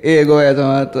 gue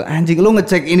kacamata. Anjing, lu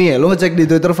ngecek ini ya, lu ngecek di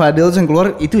Twitter Fadil yang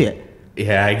keluar itu ya?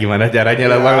 Ya gimana caranya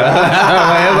lah bang?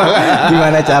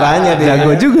 Gimana caranya dia?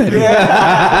 Jago juga dia.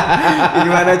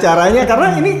 Gimana caranya? Karena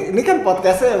ini kan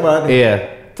podcastnya banget. Iya.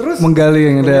 Terus Menggali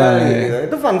yang ada. gitu.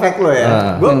 Itu fun fact lo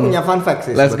ya. Gue punya fun fact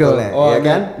sih Let's go. sebetulnya. Oh ya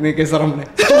kan? Ini kayak serem nih.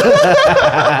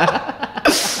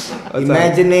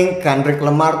 Imagining Kendrick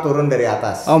Lamar turun dari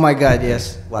atas. Oh my god,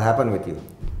 yes. What happened with you?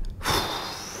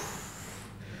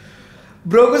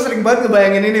 Bro, gue sering banget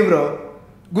ngebayangin ini bro.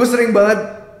 Gue sering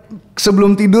banget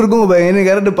sebelum tidur gue ngebayangin ini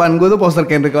karena depan gue tuh poster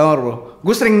Kendrick Lamar bro.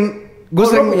 Gue sering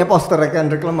punya poster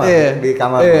Kendrick Lamar di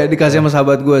kamar. Iya, dikasih sama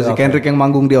sahabat gue sih, Kendrick yang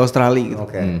manggung di Australia gitu.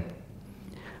 Oke.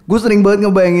 Gue sering banget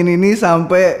ngebayangin ini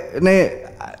sampai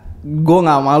gue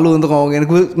nggak malu untuk ngomongin.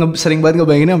 Gue sering banget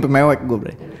ngebayanginnya sampai mewek gue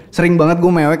bro. Sering banget gue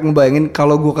mewek ngebayangin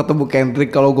kalau gue ketemu Kendrick,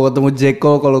 kalau gue ketemu J.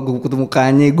 Cole, kalau gue ketemu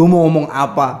Kanye, gue mau ngomong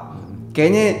apa?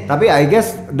 Kayaknya. Tapi I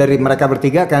guess dari mereka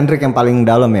bertiga Kendrick yang paling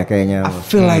dalam ya kayaknya. I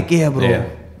feel like iya bro.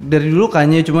 Dari dulu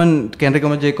Kanye cuman Kendrick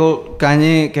sama J. Cole,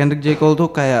 Kendrick J. Cole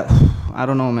tuh kayak I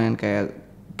don't know man, kayak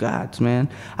gods man.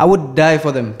 I would die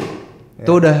for them.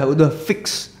 Itu udah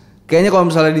fix. Kayaknya kalau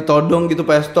misalnya ditodong gitu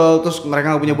pistol terus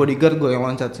mereka gak punya bodyguard, gue yang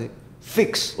loncat sih.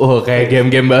 Fix. Oh kayak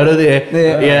game-game baru tuh ya.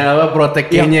 Iya apa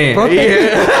protect-nya ya.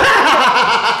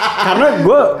 Karena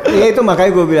gue ya itu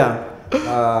makanya gue bilang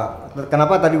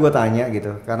kenapa tadi gue tanya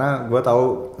gitu, karena gue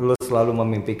tahu lu selalu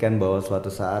memimpikan bahwa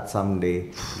suatu saat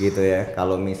someday gitu ya,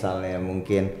 kalau misalnya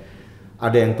mungkin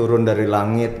ada yang turun dari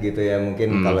langit gitu ya,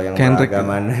 mungkin kalau yang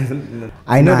beragama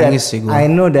I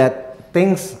know that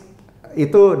things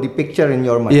itu di picture in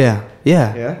your mind.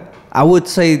 Yeah. I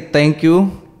would say thank you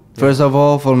first of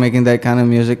all for making that kind of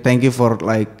music. Thank you for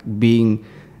like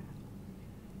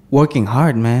working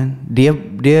hard man. Dia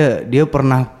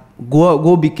pernah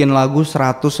gue bikin lagu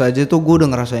 100 aja tuh gue udah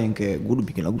ngerasain kayak gue udah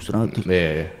bikin lagu 100.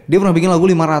 Dia pernah bikin lagu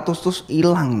 500 terus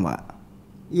hilang mbak.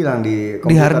 Hilang di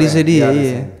hard disknya dia.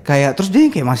 Iya. Kayak terus dia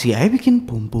kayak masih aja bikin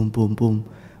pum.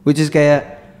 Which is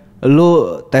kayak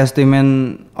lu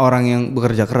testament orang yang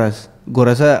bekerja keras. Gue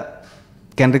rasa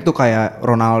Kendrick tuh kayak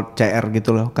Ronald CR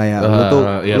gitu loh. Kayak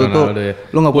lu tuh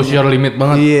lu nggak push your limit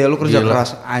banget. Iya, lu kerja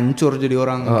keras, hancur jadi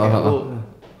orang. Kayak lu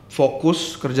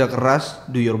fokus kerja keras,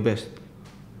 do your best.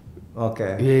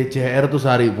 Oke. Iya CR tuh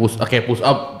sehari push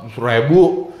up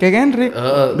 1000. Kayak Kendrick.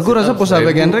 Gue rasa push up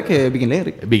Kendrick kayak bikin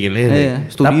lirik. Iya,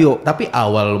 studio. Tapi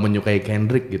awal lu menyukai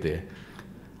Kendrick gitu ya?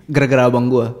 Gara-gara abang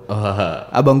gue.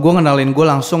 Abang gue ngenalin gue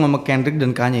langsung sama Kendrick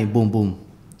dan Kanye. Boom.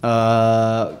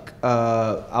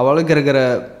 Awalnya gara-gara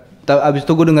abis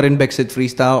itu gue dengerin Backstreet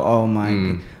Freestyle. Oh my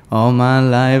god. All my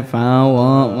life I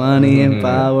want money and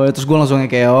power. Terus gue langsung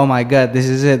kayak oh my god,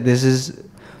 this is it.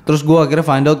 Terus gue akhirnya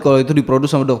find out kalau itu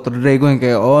diproduksi sama Dr. Dre. Gue yang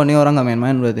kayak oh ini orang gak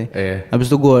main-main berarti.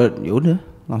 Habis itu gue yaudah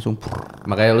langsung.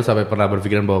 Makanya lu sampai pernah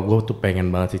berpikiran bahwa gue tuh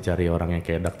pengen banget sih cari orang yang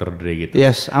kayak Dr. Dre gitu.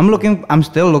 Yes, I'm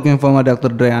still looking for my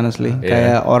Dr. Dre honestly.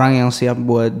 Kayak orang yang siap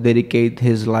buat dedicate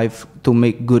his life to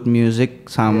make good music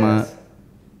sama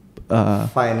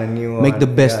find a new make the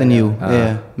best in you.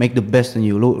 Make the best in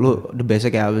you. Lu the bestnya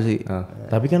kayak apa sih?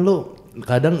 Tapi kan lu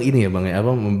kadang ini ya bang ya,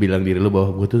 apa membilang diri lu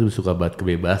bahwa gue tuh suka banget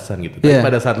kebebasan gitu. Tapi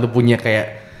pada saat lu punya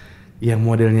kayak yang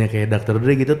modelnya kayak Dr.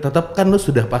 Dre gitu, tetap kan lu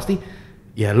sudah pasti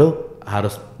ya lo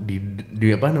harus di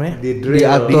apa namanya?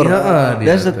 Diatur.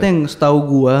 That's the diatur. thing, setahu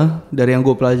gua dari yang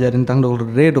gua pelajarin tentang Dr.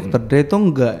 Dre tuh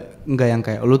enggak yang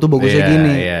kayak lu tuh bagusnya Iya,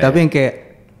 gini, iya, tapi yang kayak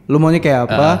lu maunya kayak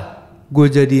apa, gue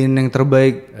jadiin yang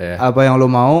terbaik. Apa yang lu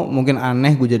mau, mungkin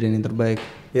aneh gue jadiin yang terbaik.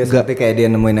 Ya seperti kayak dia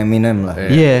nemuin Eminem lah.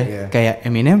 Iya, kayak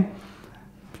Eminem.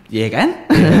 Iya kan?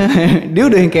 Dia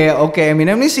udah yang kayak oke,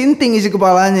 Eminem nih sinting isi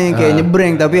kepalanya yang kayak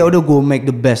nyebreng, tapi ya udah gue make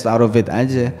the best out of it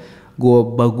aja. Gue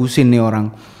bagusin nih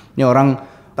orang. Ini orang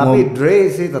Tapi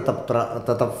Dre sih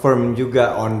tetap firm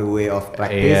juga on the way of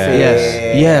practicing.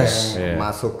 Yes.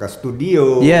 Masuk ke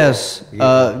studio. Yes.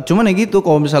 Cuman ya gitu,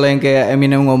 kalau misalnya yang kayak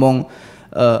Eminem ngomong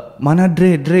mana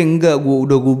Dre enggak,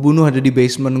 gue bunuh ada di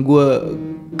basement gue,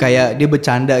 kayak dia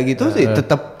bercanda gitu sih,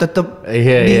 tetap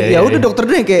ya udah Dr.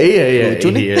 Dre kayak lucu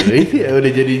nih. Iya,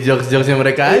 udah jadi jokes-jokesnya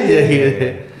mereka aja gitu.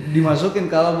 Dimasukin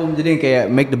ke album, jadi yang kayak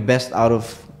make the best out of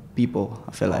people,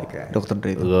 I feel like Dr.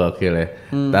 Dre itu. Gokil ya.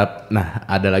 Nah,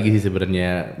 ada lagi sih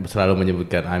sebenarnya selalu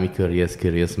menyebutkan I'm a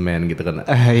curious man gitu kan.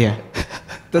 Iya.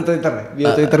 Itu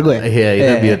Twitter gue. Iya,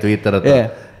 itu bio Twitter tuh.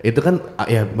 Itu kan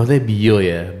ya maksudnya bio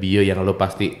yang lo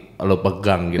pasti lo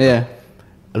pegang gitu.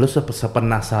 Lo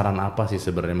sepenasaran apa sih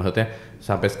sebenarnya? Maksudnya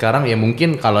sampai sekarang ya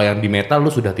mungkin kalau yang di metal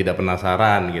lo sudah tidak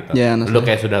penasaran gitu. Lo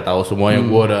kayak sudah tahu semuanya,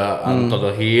 gua udah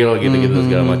Total Hill gitu-gitu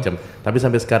segala macam. Tapi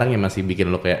sampai sekarang ya masih bikin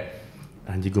lo kayak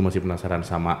anjing, gue masih penasaran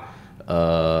sama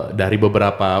dari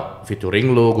beberapa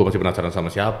featuring lo, gue masih penasaran sama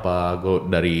siapa, gue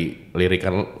dari lirik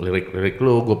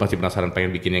lo, gue masih penasaran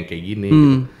pengen bikin yang kayak gini.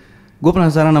 Gitu. Gue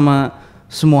penasaran sama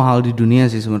semua hal di dunia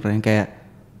sih sebenarnya. Kayak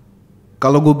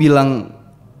kalau gue bilang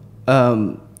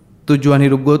tujuan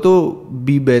hidup gue tuh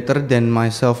be better than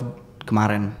myself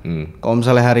kemarin. Kalau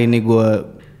misalnya hari ini gue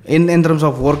in terms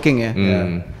of working ya.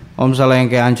 Kalau misalnya yang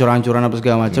kayak hancur-hancuran apa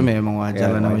segala macam ya emang wajar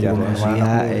lah, namanya juga manusia.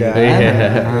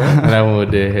 Anak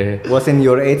muda. Was in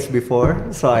your age before,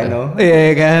 so I know. Iya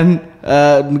kan.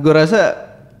 Gue rasa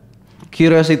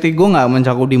curiosity gue nggak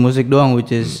mencakup di musik doang,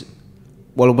 which is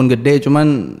walaupun gede,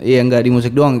 cuman ya nggak di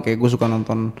musik doang. Kayak gue suka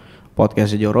nonton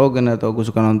podcast Joe Rogan, atau gue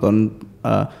suka nonton,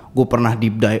 gue pernah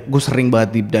deep dive, gue sering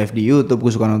banget deep dive di YouTube.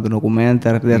 Gue suka nonton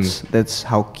dokumenter. That's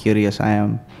how curious I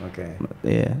am. Oke.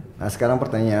 Yeah. Nah sekarang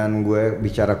pertanyaan gue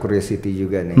bicara curiosity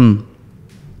juga nih.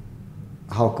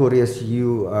 How curious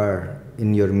you are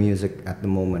in your music at the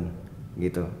moment,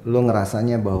 gitu. Lo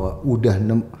ngerasanya bahwa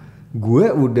gue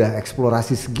udah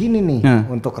eksplorasi segini nih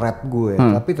untuk rap gue,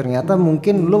 tapi ternyata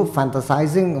mungkin lo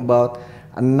fantasizing about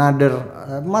another,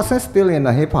 maksudnya still in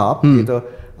a hip hop gitu.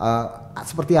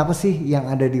 Seperti apa sih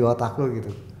yang ada di otak lo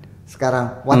gitu?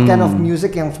 Sekarang, what kind of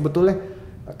music yang sebetulnya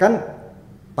kan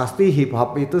pasti hip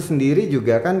hop itu sendiri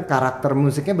juga kan karakter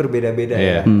musiknya berbeda-beda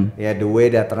ya. Ya the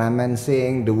way that Ramen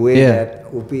sing, the way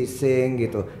that Upi sing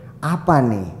gitu. Apa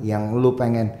nih yang lu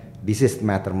pengen this is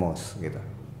matter most gitu?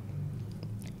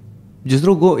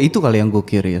 Justru gue itu kali yang gue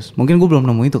curious. Mungkin gue belum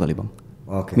nemu itu kali bang.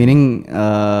 Oke. Meaning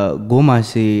gue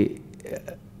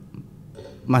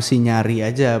masih nyari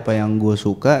aja apa yang gue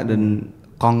suka dan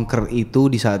conquer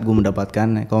itu di saat gue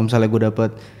mendapatkannya. Kalau misalnya gue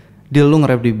dapat deal lu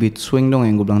nge-rap di beat swing dong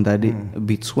yang gue bilang tadi,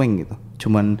 beat swing gitu,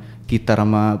 cuman gitar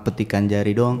sama petikan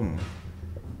jari doang.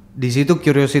 Di situ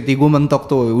curiosity gue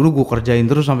mentok tuh, udah gue kerjain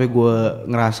terus sampai gue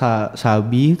ngerasa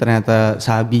ternyata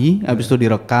sabi, abis itu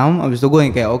direkam, abis itu gue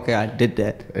yang kayak oke, I did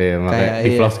that. Iya, makanya di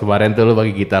vlogs kemarin tuh lu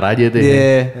pakai gitar aja tuh.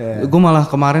 Gue malah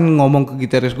kemarin ngomong ke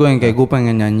gitaris gue yang kayak gue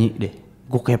pengen nyanyi deh.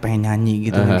 Gue kayak pengen nyanyi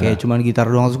gitu, kayak cuman gitar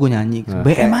doang terus gue nyanyi gitu.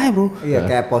 BM aja bro. Iya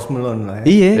kayak Post Malone lah ya.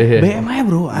 Iya, BM aja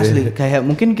bro, asli. Kayak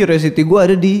mungkin curiosity gue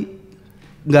ada di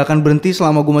nggak akan berhenti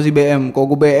selama gue masih BM.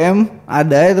 Kalau gue BM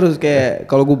ada ya terus kayak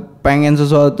kalau gue pengen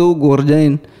sesuatu gue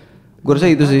kerjain. Gue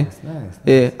rasa itu sih.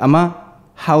 Iya, sama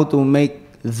how to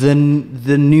make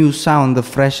the new sound, the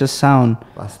freshest sound.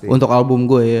 Pasti. Untuk album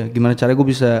gue ya. Gimana caranya gue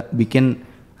bisa bikin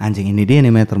anjing ini dia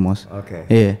nih Mattermost. Oke.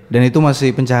 Iya, dan itu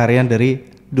masih pencaharian dari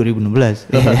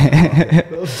 2016.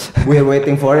 We're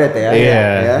waiting for it ya.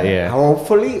 Iya.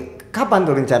 Hopefully kapan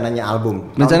tuh rencananya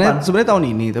album? Rencananya sebenarnya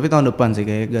tahun ini, tapi tahun depan sih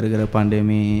kayak gara-gara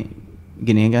pandemi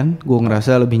gini kan, gue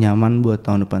ngerasa lebih nyaman buat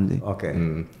tahun depan sih. Oke.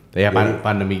 Ya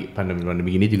pandemi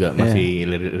gini juga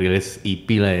masih rilis EP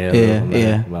lah ya.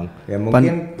 Iya. Bang. Ya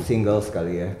mungkin single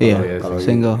sekali ya. Kalau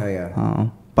single.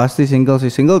 Pasti single sih,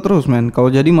 single terus men.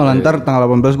 Kalau jadi malah ntar tanggal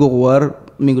 18 gue keluar,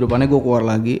 minggu depannya gue keluar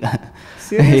lagi.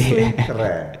 Seriously?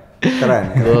 Keren.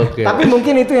 Okay. Tapi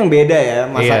mungkin itu yang beda ya.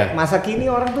 Masa kini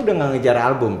orang tuh udah gak ngejar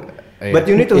album. But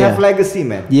you need to have legacy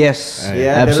man. Yes,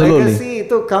 absolutely. The legacy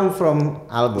itu come from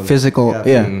album. Physical,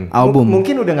 album.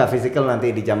 Mungkin udah nggak physical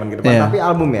nanti di zaman ke depan, tapi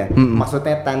album ya.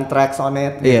 Maksudnya 10 tracks on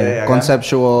it. Gitu ya,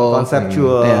 conceptual.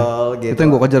 Gitu. Itu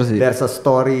yang gue kejar sih. There's a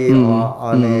story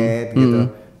on it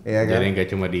gitu. ya kan? Jadi nggak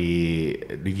cuma di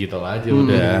digital aja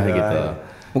udah gitu.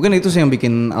 Mungkin itu sih yang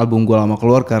bikin album gue lama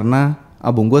keluar karena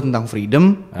album gue tentang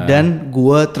freedom dan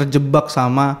gue terjebak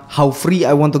sama how free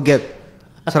I want to get.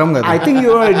 Serem gak tuh? I think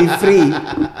you already free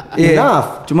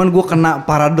enough. Cuman gue kena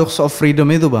paradox of freedom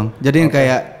itu bang. Jadi yang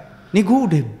kayak, nih gue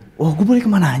udah, gue boleh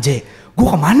kemana aja ya? Gue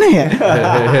kemana ya?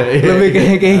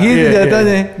 Lebih kayak gitu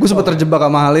jatuhnya. Gue sempat terjebak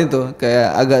sama hal itu. Kayak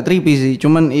agak trippy sih.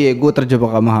 Cuman gue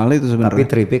terjebak sama hal itu sebenarnya. Tapi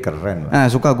trippy keren.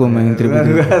 Suka gue main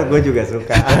trippy. Gue juga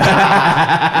suka.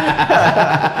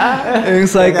 Yang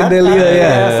psychedelia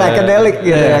ya. Psychedelic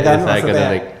gitu ya kan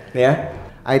Psychedelic. maksudnya. Ya.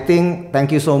 I think thank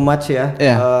you so much ya,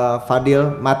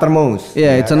 Fadil Mattermost.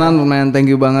 It's an honor man, thank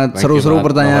you banget. Seru-seru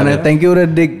banget, pertanyaannya. Thank you udah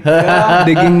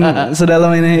digging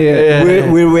sedalam ini.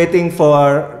 We're waiting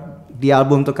for the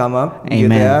album to come up, gitu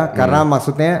Amen. ya. Karena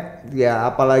maksudnya ya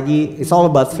apalagi it's all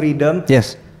about freedom.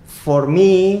 Yes. For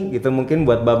me, gitu mungkin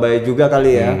buat Babai juga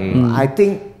kali ya. I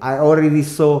think I already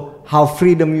saw how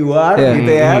freedom you are,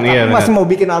 gitu ya. Tapi masih mau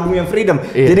bikin album yang freedom.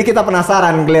 Jadi kita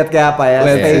penasaran ngeliat kayak apa ya.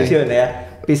 Stay tune ya.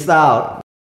 Peace out.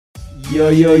 Yo,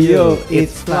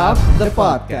 it's Fluff the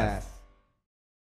Podcast.